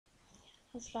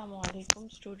Assalamu alaikum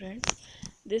students.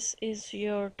 This is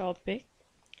your topic,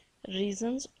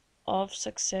 reasons of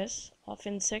success of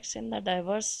insects in the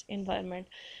diverse environment,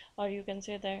 or you can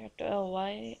say that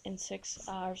why insects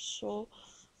are so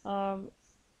um,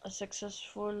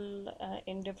 successful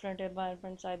in different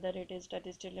environments, either it is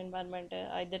terrestrial environment,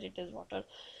 either it is water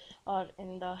or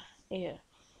in the air.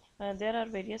 There are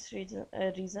various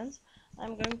reasons.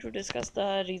 I'm going to discuss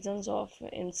the reasons of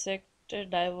insect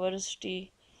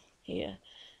diversity here.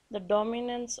 The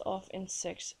dominance of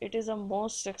insects. It is the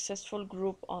most successful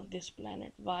group on this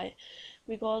planet. Why?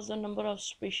 Because the number of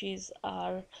species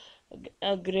are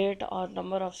great, or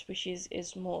number of species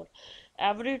is more.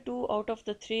 Every 2 out of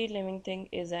the 3 living thing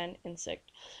is an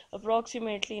insect.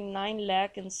 Approximately 9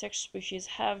 lakh insect species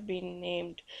have been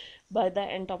named by the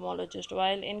entomologist,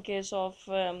 while in case of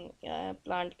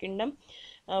plant kingdom,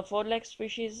 4 lakh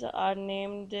species are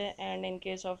named, and in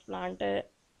case of plant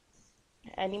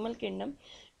animal kingdom,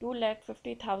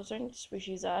 2,50,000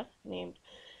 species are named.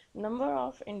 Number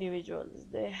of individuals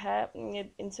they have,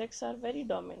 insects are very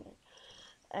dominant,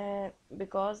 and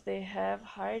because they have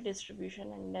high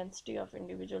distribution and density of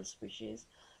individual species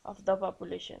of the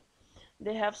population,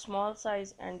 they have small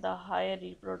size and the higher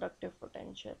reproductive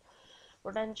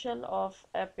potential of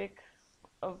epic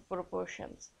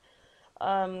proportions.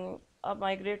 A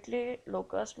migratory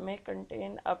locust may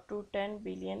contain up to 10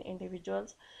 billion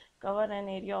individuals, cover an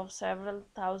area of several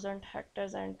thousand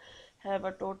hectares, and have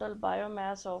a total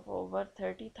biomass of over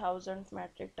 30,000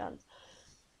 metric tons.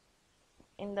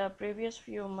 In the previous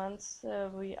few months,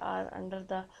 we are under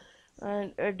the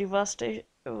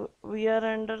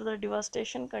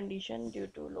devastation condition due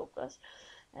to locusts,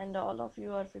 and all of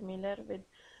you are familiar with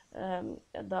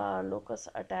the locust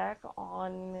attack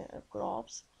on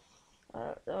crops.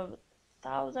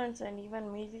 Thousands and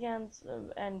even millions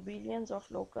and billions of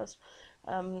locusts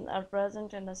are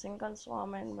present in a single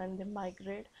swarm, and when they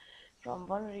migrate from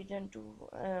one region to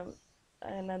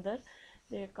another,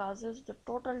 they causes the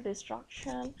total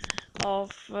destruction of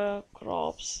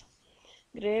crops.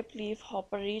 Grape leaf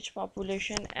hopper reach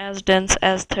population as dense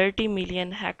as 30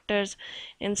 million hectares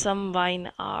in some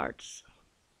vineyards.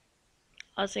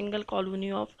 A single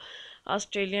colony of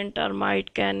Australian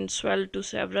termite can swell to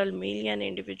several million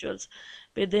individuals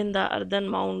within the earthen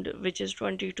mound, which is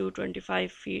 20 to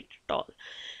 25 feet tall.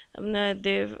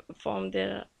 They form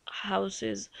their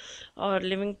houses or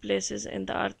living places in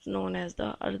the earth, known as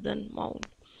the earthen mound.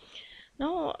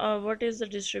 Now, what is the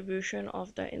distribution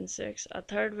of the insects? A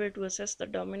third way to assess the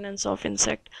dominance of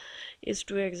insect is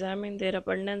to examine their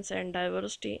abundance and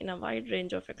diversity in a wide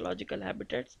range of ecological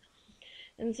habitats.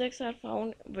 Insects are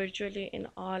found virtually in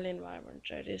all environments,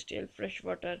 terrestrial,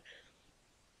 freshwater,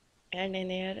 and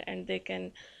in air, and they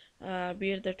can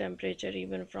bear the temperature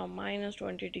even from minus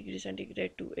 20 degrees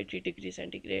centigrade to 80 degrees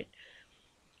centigrade.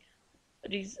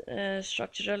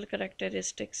 Structural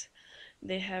characteristics: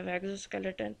 they have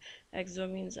exoskeleton. Exo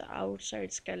means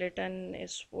outside, skeleton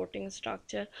is supporting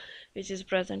structure which is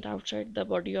present outside the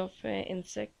body of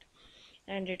insect,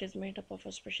 and it is made up of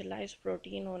a specialized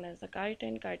protein known as the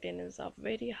chitin. Chitin is a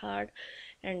very hard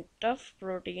and tough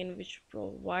protein which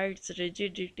provides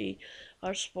rigidity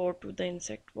or support to the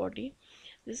insect body.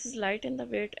 This is light in the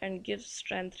weight and gives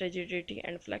strength, rigidity,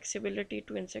 and flexibility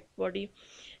to insect body,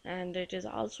 and it is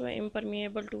also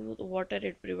impermeable to the water.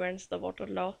 It prevents the water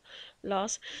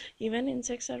loss. Even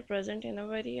insects are present in a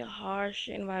very harsh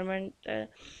environment,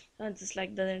 just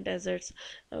like the deserts,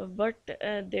 but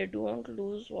they don't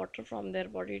lose water from their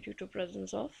body due to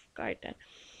presence of chitin.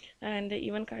 And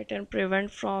even chitin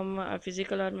prevent from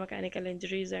physical or mechanical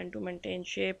injuries, and to maintain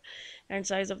shape and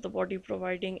size of the body,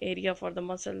 providing area for the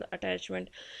muscle attachment.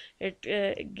 It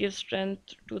gives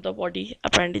strength to the body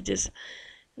appendages.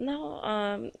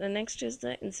 Now, the next is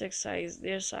the insect size.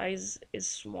 Their size is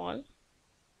small,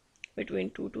 between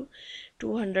 2 to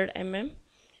 200 mm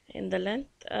in the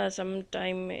length.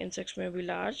 Sometime insects may be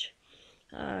large,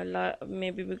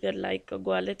 maybe bigger, like a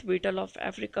Gualith beetle of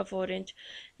Africa 4 inch,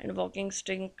 and walking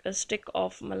stick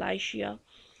of Malaysia,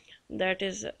 that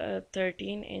is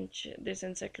 13 inch. This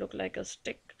insect look like a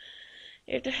stick.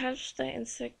 It helps the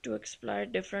insect to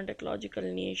exploit different ecological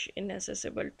niche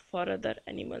inaccessible for other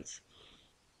animals.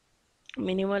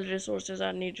 Minimal resources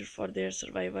are needed for their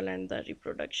survival and the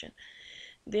reproduction.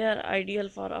 They are ideal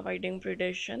for avoiding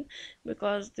predation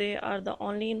because they are the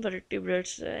only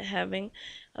invertebrates having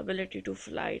ability to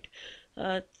flight.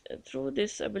 Through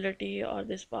this ability or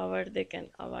this power, they can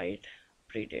avoid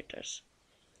predators.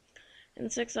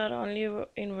 Insects are only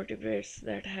invertebrates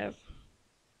that have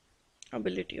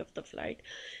ability of the flight,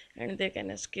 and they can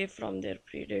escape from their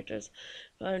predators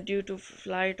due to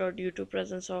flight or due to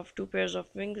presence of two pairs of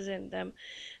wings in them.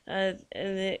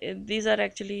 These are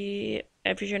actually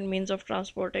efficient means of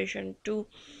transportation too,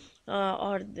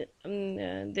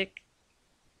 they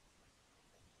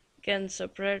can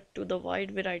spread to the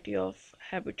wide variety of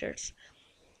habitats.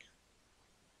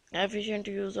 Efficient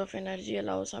use of energy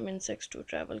allows some insects to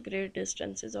travel great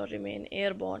distances or remain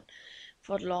airborne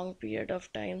for long period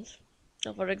of times.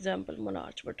 For example,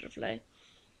 monarch butterfly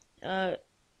uh,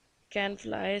 can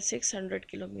fly 600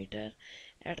 kilometer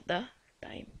at the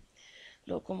time.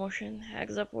 Locomotion,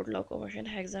 hexapod locomotion.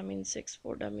 Hexa means six,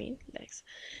 poda mean legs.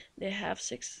 They have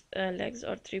six legs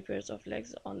or three pairs of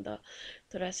legs on the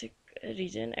thoracic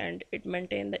region, and it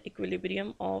maintain the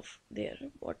equilibrium of their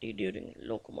body during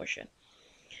locomotion.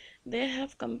 They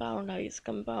have compound eyes.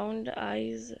 Compound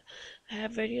eyes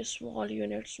have very small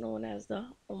units known as the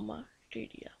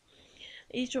ommatidia.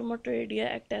 Each ommatidia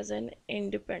act as an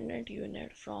independent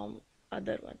unit from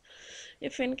other one.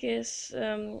 If in case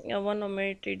one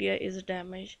ommatidia is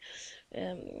damaged,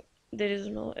 um, there is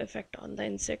no effect on the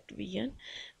insect vision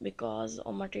because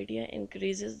ommatidia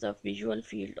increases the visual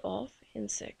field of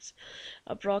insects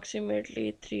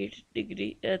approximately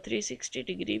 360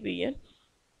 degree vision,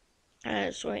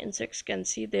 so insects can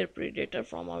see their predator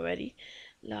from a very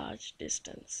large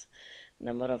distance.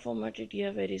 Number of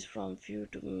ommatidia varies from few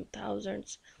to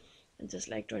thousands, just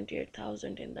like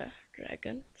 28,000 in the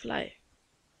dragonfly.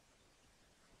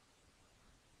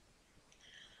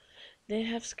 They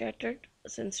have scattered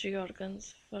sensory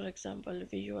organs, for example,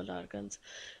 visual organs,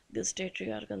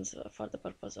 gustatory organs for the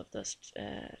purpose of the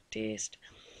taste,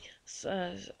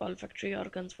 olfactory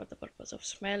organs for the purpose of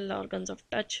smell, organs of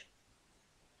touch.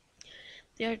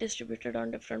 They are distributed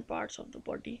on different parts of the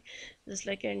body, just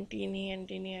like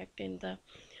antennae act in the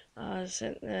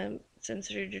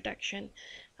sensory detection,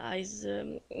 eyes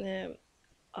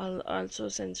also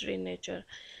sensory in nature,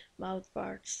 mouth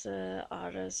parts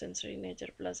are sensory in nature,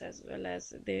 plus as well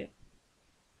as they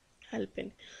help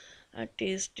in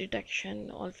taste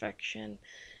detection, olfaction,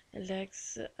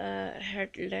 legs,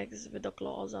 head, legs with the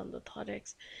claws on the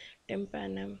thorax,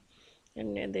 tympanum,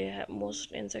 and they have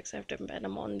most insects have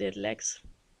tympanum on their legs,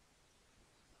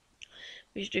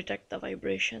 which detect the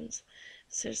vibrations.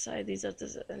 Circi, these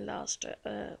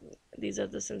are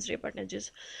the sensory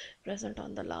appendages present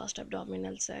on the last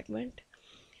abdominal segment.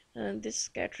 This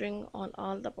scattering on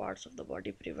all the parts of the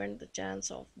body prevent the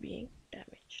chance of being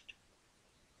damaged.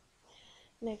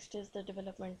 Next is the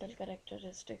developmental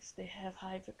characteristics. They have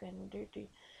high fecundity.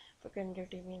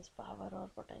 Fecundity means power or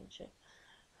potential.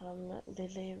 They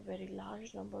lay very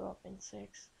large number of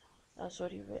insects. A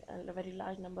very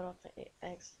large number of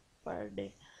eggs per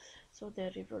day. So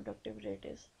their reproductive rate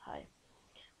is high.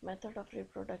 Method of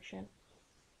reproduction: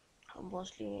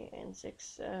 mostly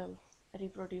insects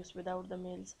reproduce without the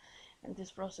males, and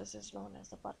this process is known as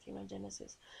the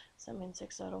parthenogenesis. Some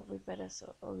insects are oviparous.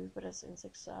 Oviparous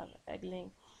insects are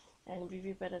egg-laying, and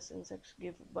viviparous insects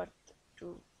give birth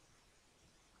to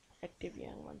active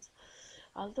young ones.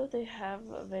 Although they have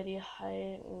a very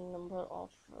high number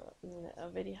of a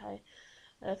very high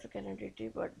fecundity,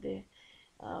 but there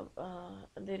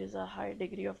is a high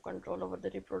degree of control over the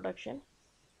reproduction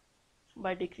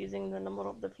by decreasing the number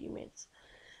of the females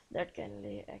that can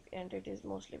lay egg, and it is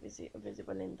mostly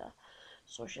visible in the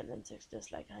social insects,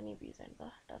 just like honeybees and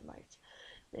the termites.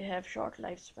 They have short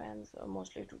lifespans,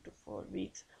 mostly 2 to 4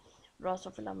 weeks.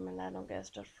 Drosophila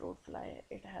melanogaster fruit fly,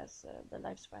 it has the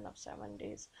lifespan of 7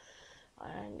 days,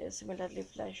 and similarly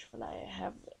flesh fly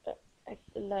have a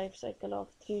life cycle of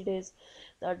 3 days.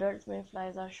 The adult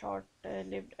mayflies are short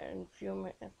lived, and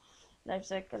life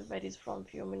cycle varies from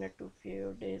few minutes to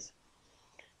few days,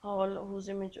 all whose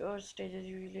immature stages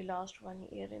usually last 1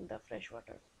 year in the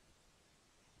freshwater.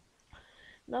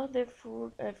 Now they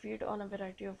feed on a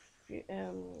variety of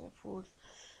foods,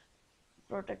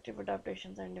 protective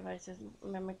adaptations and devices.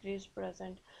 Mimicry is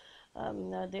present.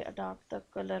 They adopt the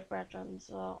color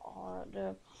patterns or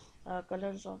the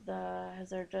colors of the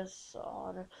hazardous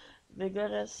or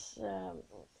vigorous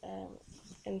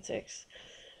insects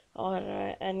or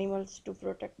animals to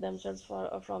protect themselves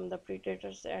from the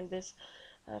predators, and this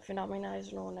phenomena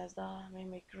is known as the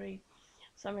mimicry.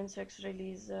 Some insects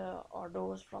release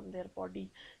odors from their body,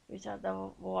 which are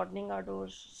the warning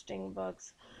odors. Sting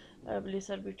bugs,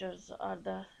 blizzard beetles are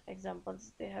the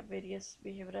examples. They have various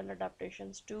behavioral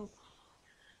adaptations too.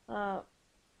 Uh,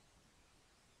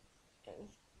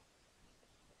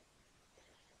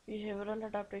 Behavioral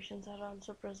adaptations are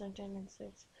also present in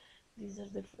insects. These are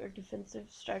the defensive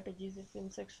strategies. If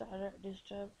insects are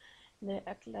disturbed, they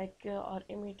act like or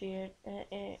imitate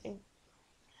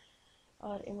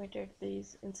or imitate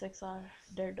these insects are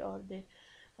dead, or they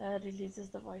releases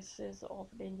the voices of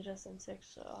dangerous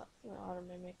insects, or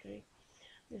mimicry.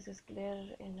 This is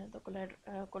clear in the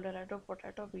Colorado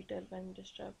potato beetle. When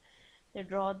disturbed, they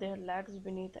draw their legs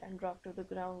beneath and drop to the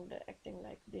ground, acting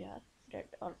like they are dead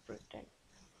or pretend.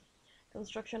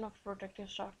 Construction of protective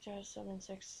structures. Some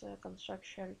insects construct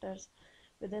shelters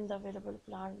within the available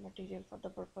plant material for the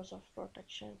purpose of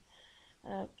protection.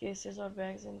 Cases or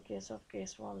bags in case of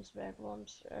caseworms,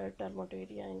 bagworms,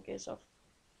 termitaria in case of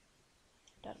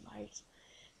termites,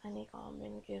 honeycomb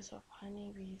in case of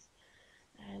honeybees.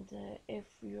 And if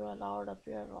you allowed a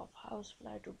pair of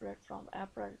housefly to breed from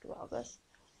April to August,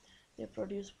 they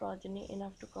produce progeny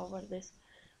enough to cover this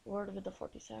world with a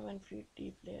 47 feet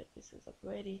deep layer. This is a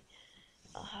very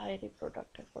high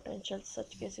reproductive potential.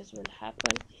 Such cases will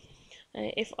happen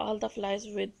if all the flies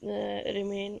with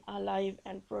remain alive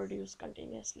and produce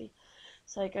continuously.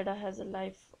 Cicada has a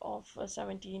life of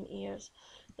 17 years.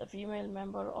 The female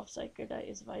member of cicada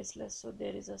is voiceless, so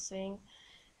there is a saying,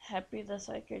 happy the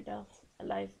cicada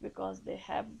life because they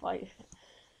have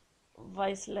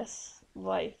voiceless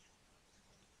wife.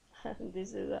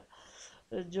 This is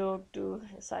a joke too.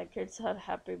 Cicads are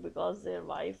happy because their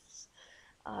wives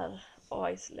are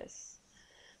voiceless.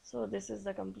 So this is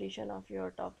the completion of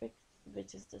your topic,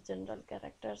 which is the general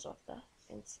characters of the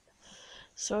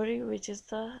story, which is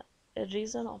the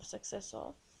reason of success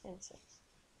of insects.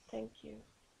 Thank you.